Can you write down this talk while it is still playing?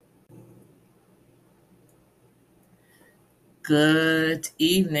Good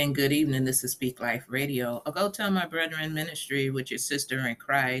evening. Good evening. This is Speak Life Radio. I'll go tell my brethren ministry with your sister in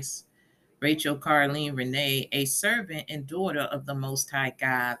Christ, Rachel Carleen Renee, a servant and daughter of the Most High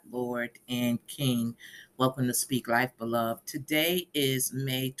God, Lord and King. Welcome to Speak Life, beloved. Today is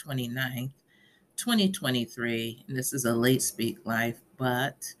May 29th, 2023, and this is a late Speak Life,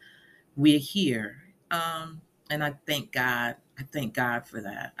 but we're here. And I thank God. I thank God for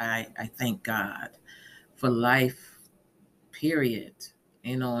that. I thank God for life, period,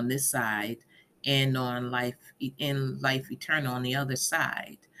 on this side, and on life, in life eternal on the other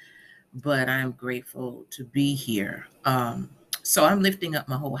side. But I'm grateful to be here. So I'm lifting up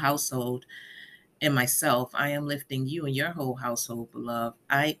my whole household and myself. I am lifting you and your whole household, beloved.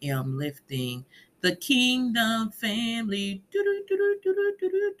 I am lifting the kingdom family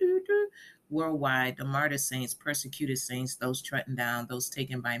worldwide, the martyr saints, persecuted saints, those trodden down, those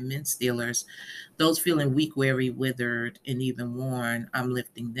taken by men stealers, those feeling weak, weary, withered, and even worn. I'm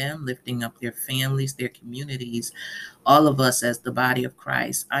lifting them, lifting up their families, their communities, all of us as the body of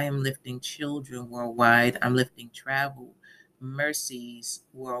Christ. I am lifting children worldwide. I'm lifting travel mercies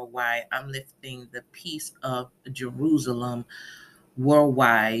worldwide. I'm lifting the peace of Jerusalem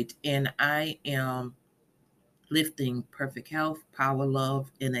worldwide. And I am lifting perfect health, power, love,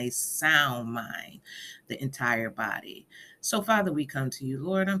 and a sound mind, the entire body. So, Father, we come to you.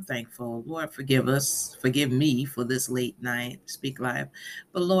 Lord, I'm thankful. Lord, forgive us, forgive me for this late night, Speak Live.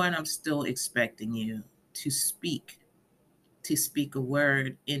 But, Lord, I'm still expecting you to speak a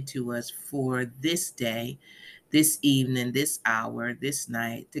word into us for this day, this evening, this hour, this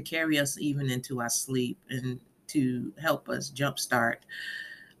night, to carry us even into our sleep and to help us jumpstart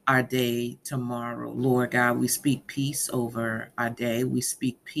our day tomorrow. Lord God, we speak peace over our day. We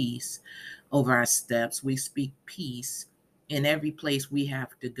speak peace over our steps. We speak peace in every place we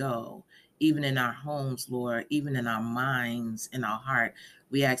have to go, even in our homes, Lord, even in our minds, in our heart.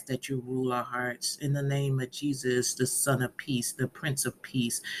 We ask that you rule our hearts in the name of Jesus, the Son of Peace, the Prince of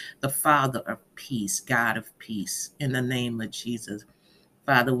Peace, the Father of Peace, God of Peace, in the name of Jesus.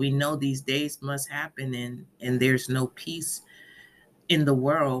 Father, we know these days must happen and there's no peace in the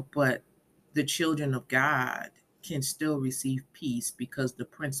world, but the children of God can still receive peace because the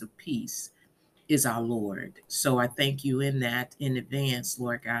Prince of Peace is our Lord. So I thank you in that in advance,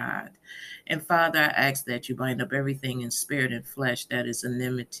 Lord God. And Father, I ask that you bind up everything in spirit and flesh that is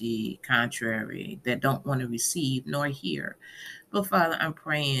enmity, contrary, that don't want to receive nor hear. But Father, I'm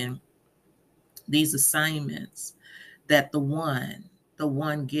praying these assignments that the one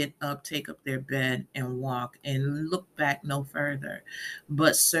get up, take up their bed and walk and look back no further,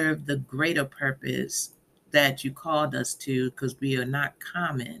 but serve the greater purpose that you called us to, because we are not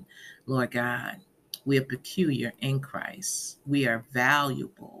common, Lord God. We are peculiar in Christ. We are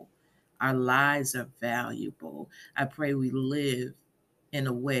valuable. Our lives are valuable. I pray we live in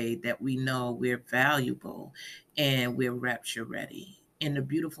a way that we know we're valuable and we're rapture ready. In the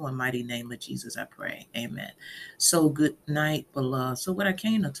beautiful and mighty name of Jesus, I pray. Amen. So, good night, beloved. So, what I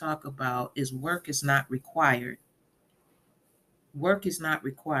came to talk about is work is not required. Work is not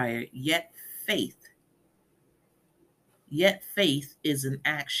required, faith, yet faith is an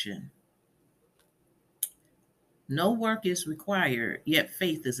action. No work is required, yet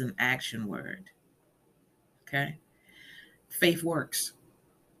faith is an action word. Okay? Faith works.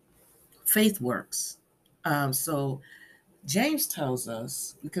 Faith works. So, James tells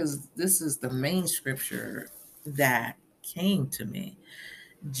us, because this is the main scripture that came to me.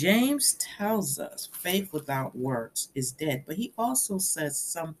 James tells us faith without works is dead, but he also says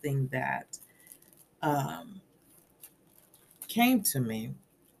something that um, came to me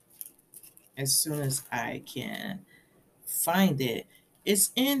as soon as I can find it. It's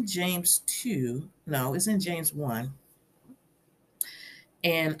in James 2. No, it's in James 1.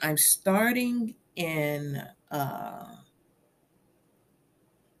 And I'm starting in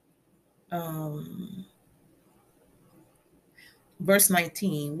um, verse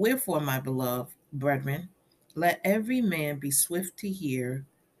 19. Wherefore, my beloved brethren, let every man be swift to hear,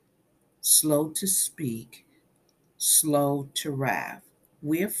 slow to speak, slow to wrath.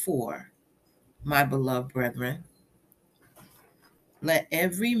 Wherefore, my beloved brethren, let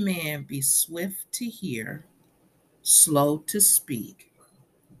every man be swift to hear, slow to speak,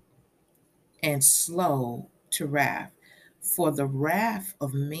 and slow to wrath. For the wrath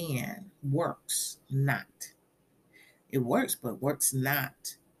of man works not. It works, but works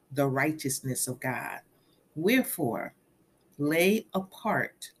not the righteousness of God. Wherefore, lay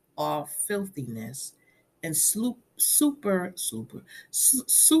apart all filthiness and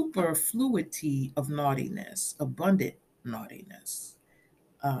superfluity of naughtiness, abundant naughtiness.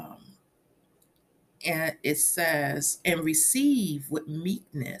 Um, And it says, and receive with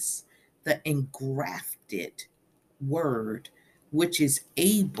meekness the engrafted word, which is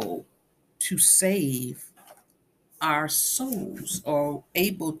able to save our souls, or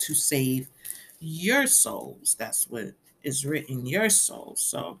able to save your souls. That's what is written, your souls.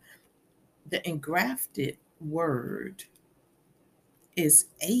 So the engrafted word is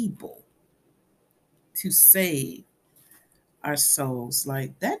able to save our souls.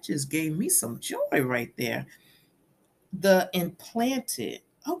 Like, that just gave me some joy right there. The implanted,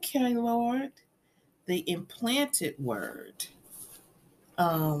 okay, Lord, the implanted word.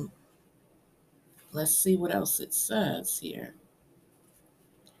 Um, let's see what else it says here.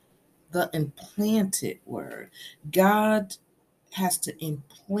 The implanted word. God has to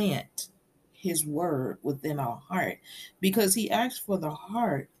implant his word within our heart, because he asked for the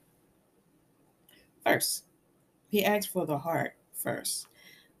heart first. He asked for the heart first.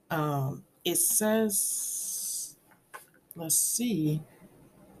 It says, let's see,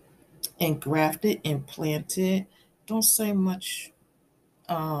 engrafted, implanted. Don't say much.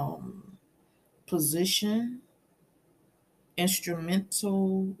 Position,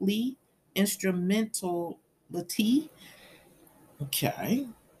 instrumentally, instrumentality. Okay.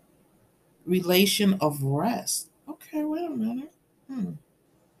 Relation of rest. Okay, wait a minute.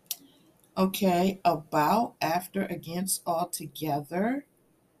 Okay, about, after, against, altogether.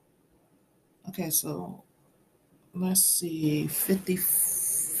 Okay, so let's see, 50.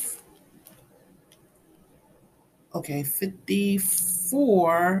 Okay,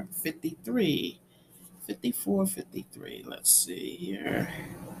 54, 53. 54, 53. Let's see here.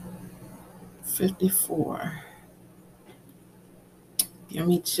 54. Give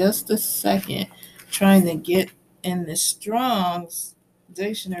me just a second. Trying to get in the Strong's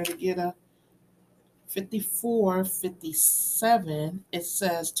dictionary to get a 54, 57. It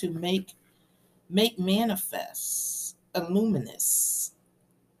says to make manifest, illuminous.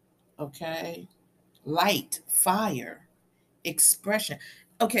 Okay. Light, fire, expression.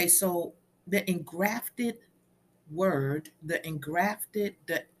 Okay, so the engrafted word, the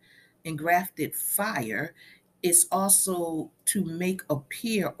engrafted fire is also to make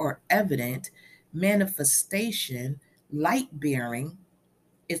appear or evident, manifestation, light bearing.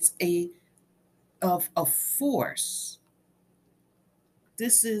 It's of a force.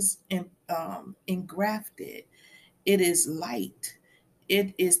 This is engrafted. It is light.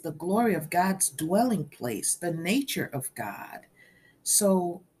 It is the glory of God's dwelling place, the nature of God.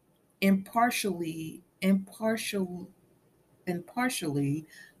 So impartially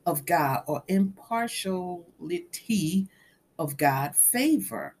of God, or impartiality of God,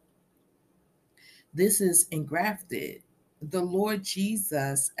 favor. This is engrafted. The Lord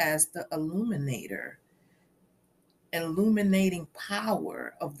Jesus as the illuminator, illuminating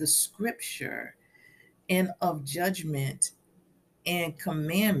power of the scripture and of judgment and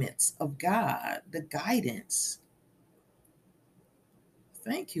commandments of God, the guidance.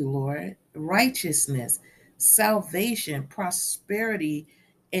 Thank you, Lord. Righteousness, salvation, prosperity,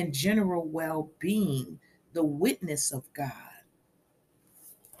 and general well being, the witness of God.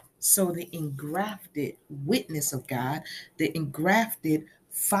 So, the engrafted witness of God, the engrafted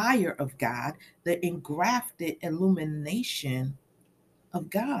fire of God, the engrafted illumination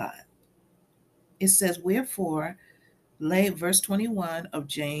of God. It says, wherefore, verse 21 of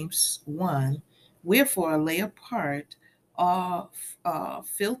James 1, wherefore lay apart all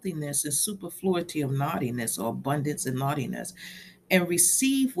filthiness and superfluity of naughtiness, or abundance and naughtiness, and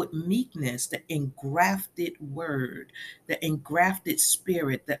receive with meekness the engrafted word, the engrafted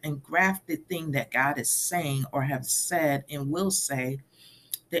spirit, the engrafted thing that God is saying or have said and will say,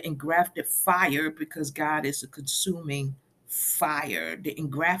 the engrafted fire, because God is a consuming fire, the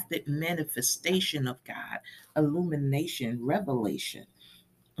engrafted manifestation of God, illumination, revelation,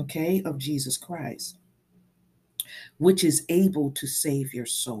 okay, of Jesus Christ, which is able to save your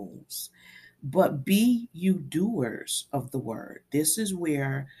souls. But be you doers of the word. This is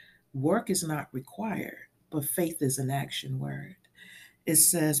where work is not required, but faith is an action word. It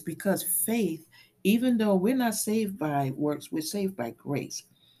says, because faith, even though we're not saved by works, we're saved by grace.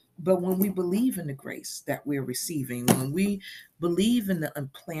 But when we believe in the grace that we're receiving, when we believe in the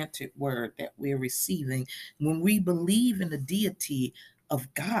implanted word that we're receiving, when we believe in the deity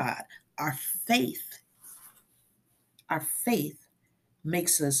of God, our faith, our faith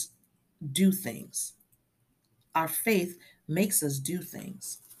makes us do things. Our faith makes us do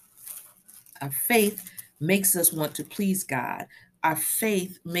things. Our faith makes us want to please God. Our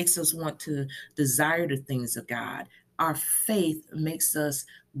faith makes us want to desire the things of God. Our faith makes us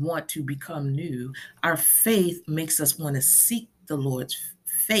want to become new. Our faith makes us want to seek the Lord's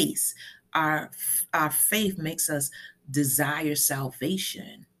face. our faith makes us desire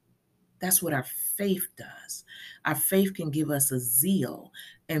salvation. That's what our faith does. Our faith can give us a zeal,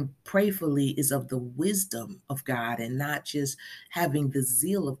 and prayerfully is of the wisdom of God and not just having the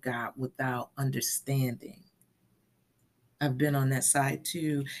zeal of God without understanding. I've been on that side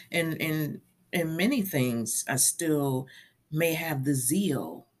too. And in many things I still may have the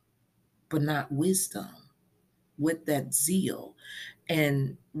zeal, but not wisdom with that zeal.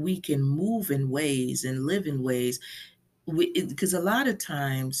 And we can move in ways and live in ways because a lot of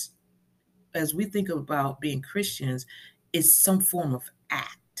times as we think about being Christians, it's some form of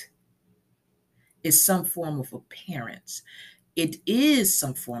act, it's some form of appearance. It is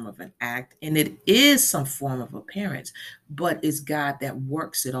some form of an act and it is some form of appearance, but it's God that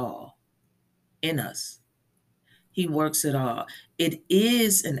works it all in us. He works it all. It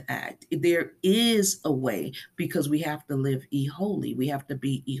is an act. There is a way because we have to live holy. We have to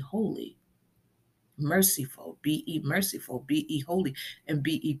be holy. Merciful, be ye merciful, be ye holy, and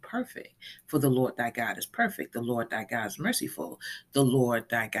be ye perfect. For the Lord thy God is perfect, the Lord thy God is merciful, the Lord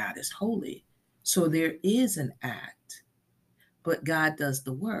thy God is holy. So there is an act, but God does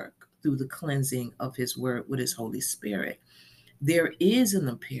the work through the cleansing of his word with his Holy Spirit. There is an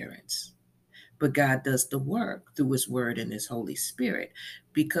appearance, but God does the work through his word and his Holy Spirit,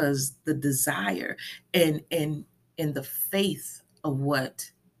 because the desire and the faith of what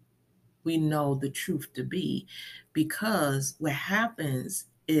we know the truth to be, because what happens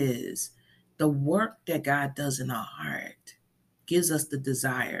is the work that God does in our heart gives us the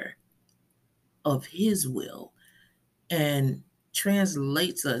desire of his will and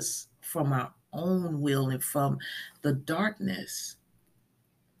translates us from our own will and from the darkness.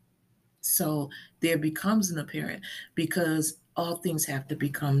 So there becomes an apparent, because all things have to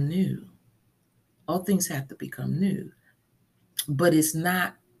become new. All things have to become new, but it's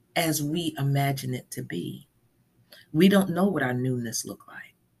not as we imagine it to be. We don't know what our newness look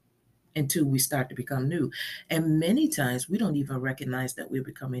like until we start to become new. And many times we don't even recognize that we're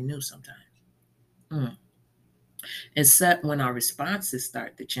becoming new sometimes. Mm. Except when our responses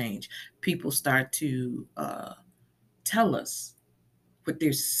start to change, people start to tell us what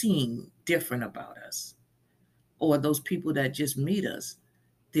they're seeing different about us, or those people that just meet us,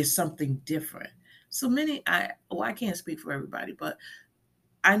 there's something different. So many, I can't speak for everybody, but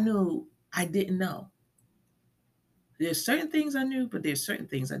I knew I didn't know. There's certain things I knew, but there's certain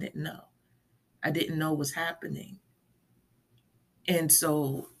things I didn't know. I didn't know was happening. And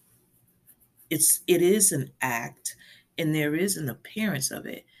so it is an act and there is an appearance of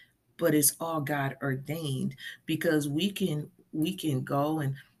it, but it's all God ordained, because we can go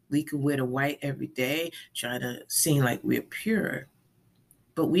and we could wear the white every day, try to seem like we're pure,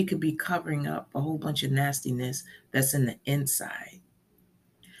 but we could be covering up a whole bunch of nastiness that's in the inside.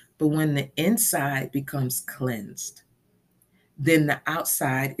 But when the inside becomes cleansed, then the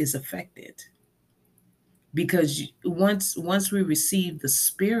outside is affected, because once we receive the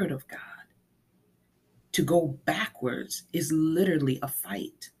spirit of God, to go backwards is literally a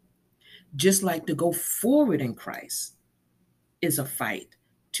fight. Just like to go forward in Christ is a fight,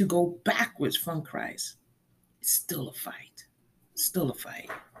 to go backwards from Christ is still a fight. Still a fight.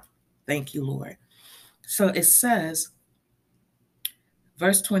 Thank you, Lord. So it says,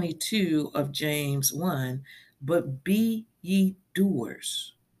 verse 22 of James 1, but be ye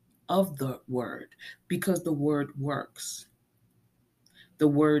doers of the word, because the word works. The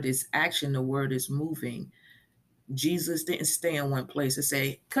word is action, the word is moving. Jesus didn't stay in one place and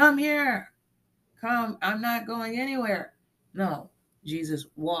say, come here, come, I'm not going anywhere. No, Jesus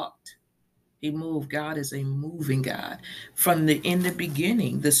walked. He moved. God is a moving God. From the in the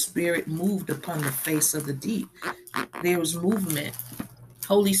beginning, the Spirit moved upon the face of the deep. There was movement.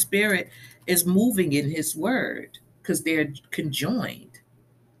 Holy Spirit is moving in His Word because they're conjoined.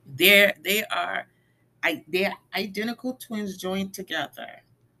 They're identical twins joined together,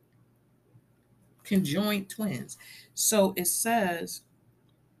 conjoined twins. So it says,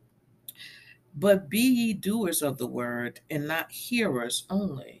 but be ye doers of the word and not hearers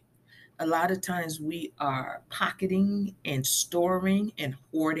only. A lot of times we are pocketing and storing and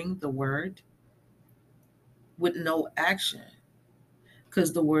hoarding the word with no action,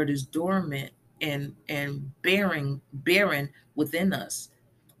 because the word is dormant and bearing barren within us.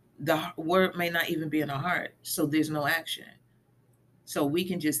 The word may not even be in our heart, so there's no action. So we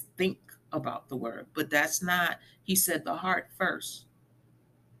can just think about the word, but that's not, he said the heart first,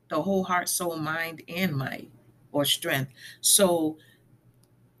 the whole heart, soul, mind, and might, or strength. So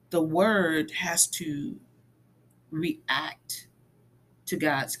the word has to react to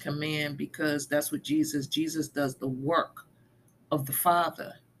God's command, because that's what Jesus does the work of the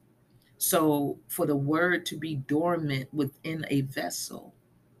Father. So for the word to be dormant within a vessel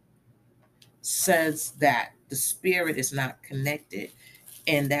says that the spirit is not connected,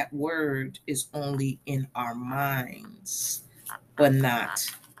 and that word is only in our minds, but not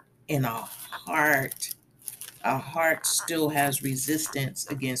in our heart. Our heart still has resistance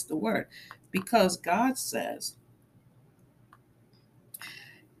against the word, because God says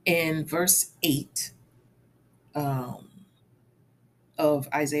in verse 8 um, of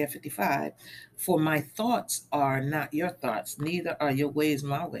Isaiah 55, for my thoughts are not your thoughts, neither are your ways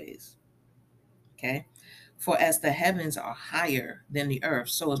my ways. Okay. For as the heavens are higher than the earth,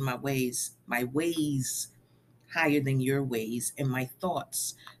 so is my ways higher than your ways, and my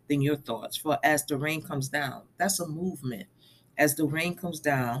thoughts than your thoughts. For as the rain comes down, that's a movement. As the rain comes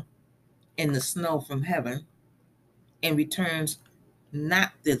down and the snow from heaven and returns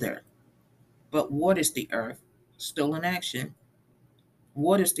not thither, but waters the earth, still in action,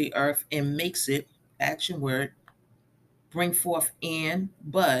 waters the earth and makes it, action word, bring forth and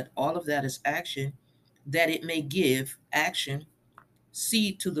bud, all of that is action, that it may give, action,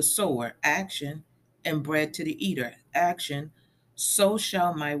 seed to the sower, action, and bread to the eater, action, so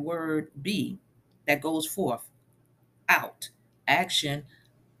shall my word be that goes forth out, action,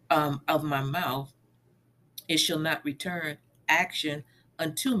 of my mouth. It shall not return, action,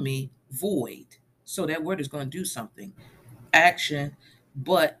 unto me void. So that word is going to do something, action,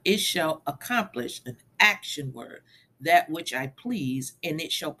 but it shall accomplish, an action word, that which I please, and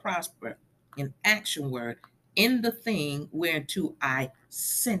it shall prosper, an action word, in the thing whereunto I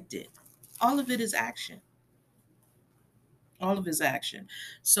sent it. All of it is action. All of it is action.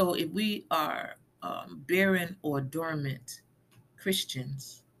 So if we are barren or dormant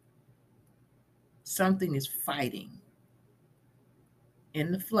Christians, something is fighting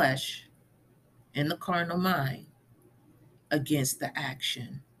in the flesh, in the carnal mind, against the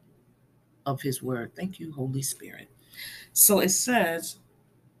action of his word. Thank you, Holy Spirit. So it says,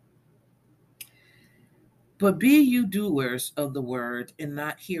 but be you doers of the word and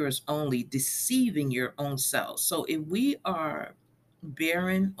not hearers only, deceiving your own selves. So if we are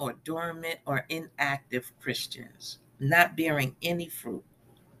barren or dormant or inactive Christians, not bearing any fruit,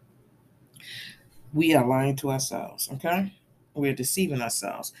 we are lying to ourselves, okay? We're deceiving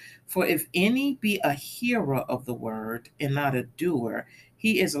ourselves. For if any be a hearer of the word and not a doer,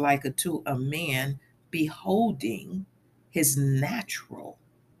 he is like unto a man beholding his natural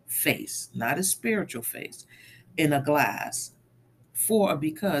face, not his spiritual face, in a glass. For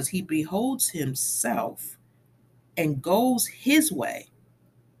because he beholds himself and goes his way,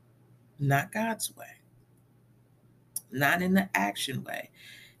 not God's way, not in the action way,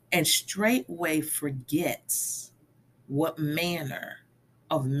 and straightway forgets what manner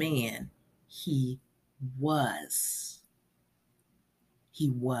of man he was. He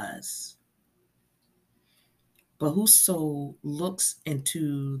was. But whoso looks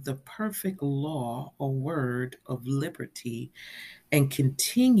into the perfect law or word of liberty and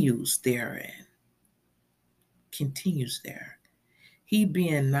continues there, he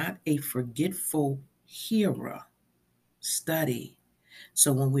being not a forgetful hearer, study.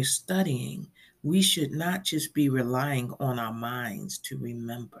 So when we're studying, we should not just be relying on our minds to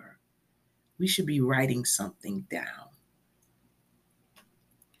remember. We should be writing something down.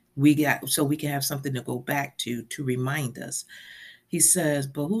 So we can have something to go back to remind us. He says,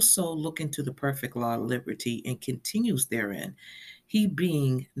 but whoso look into the perfect law of liberty and continues therein, he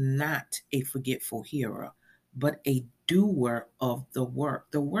being not a forgetful hearer, but a doer of the work.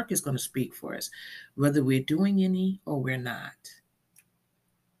 The work is going to speak for us, whether we're doing any or we're not.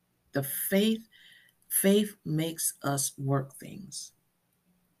 The faith makes us work things.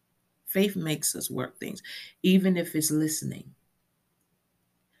 Faith makes us work things, even if it's listening.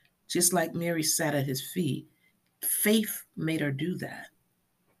 Just like Mary sat at his feet, faith made her do that.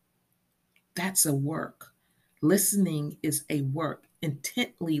 That's a work. Listening is a work.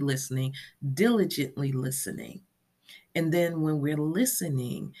 Intently listening, diligently listening. And then when we're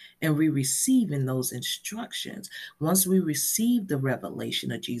listening and we're receiving those instructions, once we receive the revelation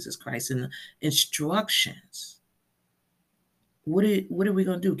of Jesus Christ and the instructions, what are we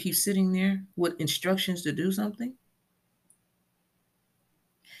going to do? Keep sitting there with instructions to do something?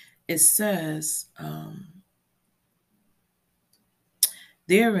 It says,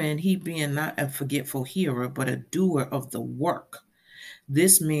 therein he being not a forgetful hearer, but a doer of the work,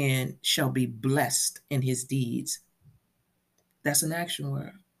 this man shall be blessed in his deeds. That's an action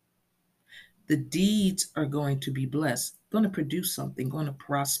word. The deeds are going to be blessed, going to produce something, going to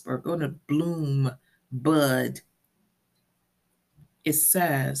prosper, going to bloom, bud. It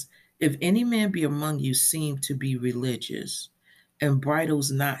says, if any man be among you seem to be religious and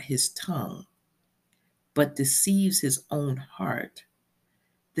bridles not his tongue, but deceives his own heart,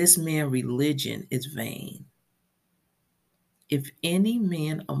 this man religion is vain. If any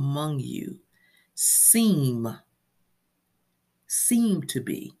man among you seem to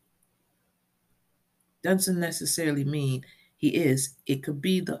be, doesn't necessarily mean he is. It could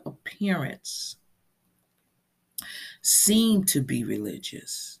be the appearance, seem to be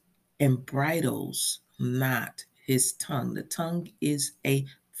religious, and bridles not his tongue. The tongue is a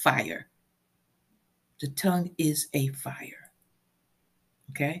fire. The tongue is a fire.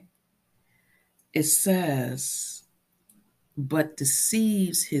 Okay? It says, but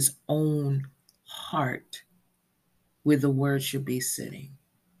deceives his own heart where the word should be sitting.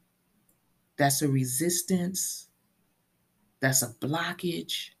 That's a resistance. That's a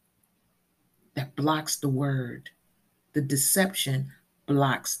blockage that blocks the word. The deception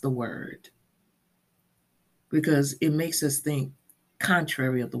blocks the word because it makes us think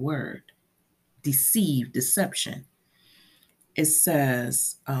contrary of the word. Deceive, deception. It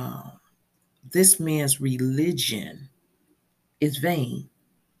says, this man's religion is vain.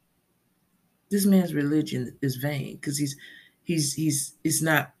 This man's religion is vain because it's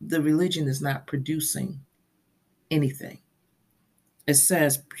not, the religion is not producing anything. It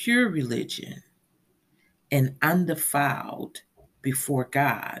says pure religion and undefiled before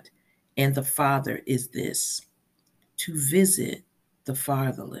God and the Father is this, to visit the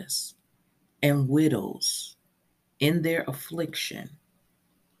fatherless and widows in their affliction,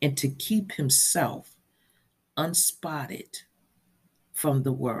 and to keep himself unspotted from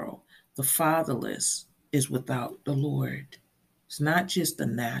the world. The fatherless is without the Lord. It's not just a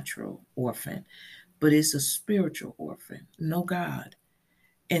natural orphan, but it's a spiritual orphan. No God.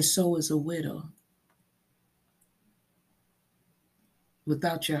 And so is a widow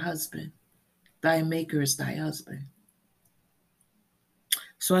without your husband. Thy maker is thy husband.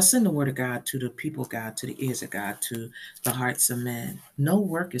 So I send the word of God to the people of God, to the ears of God, to the hearts of men. No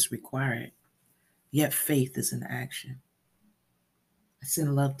work is required, yet faith is in action. I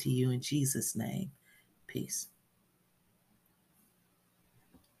send love to you in Jesus' name. Peace.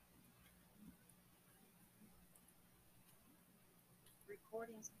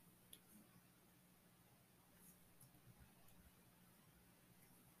 Recordings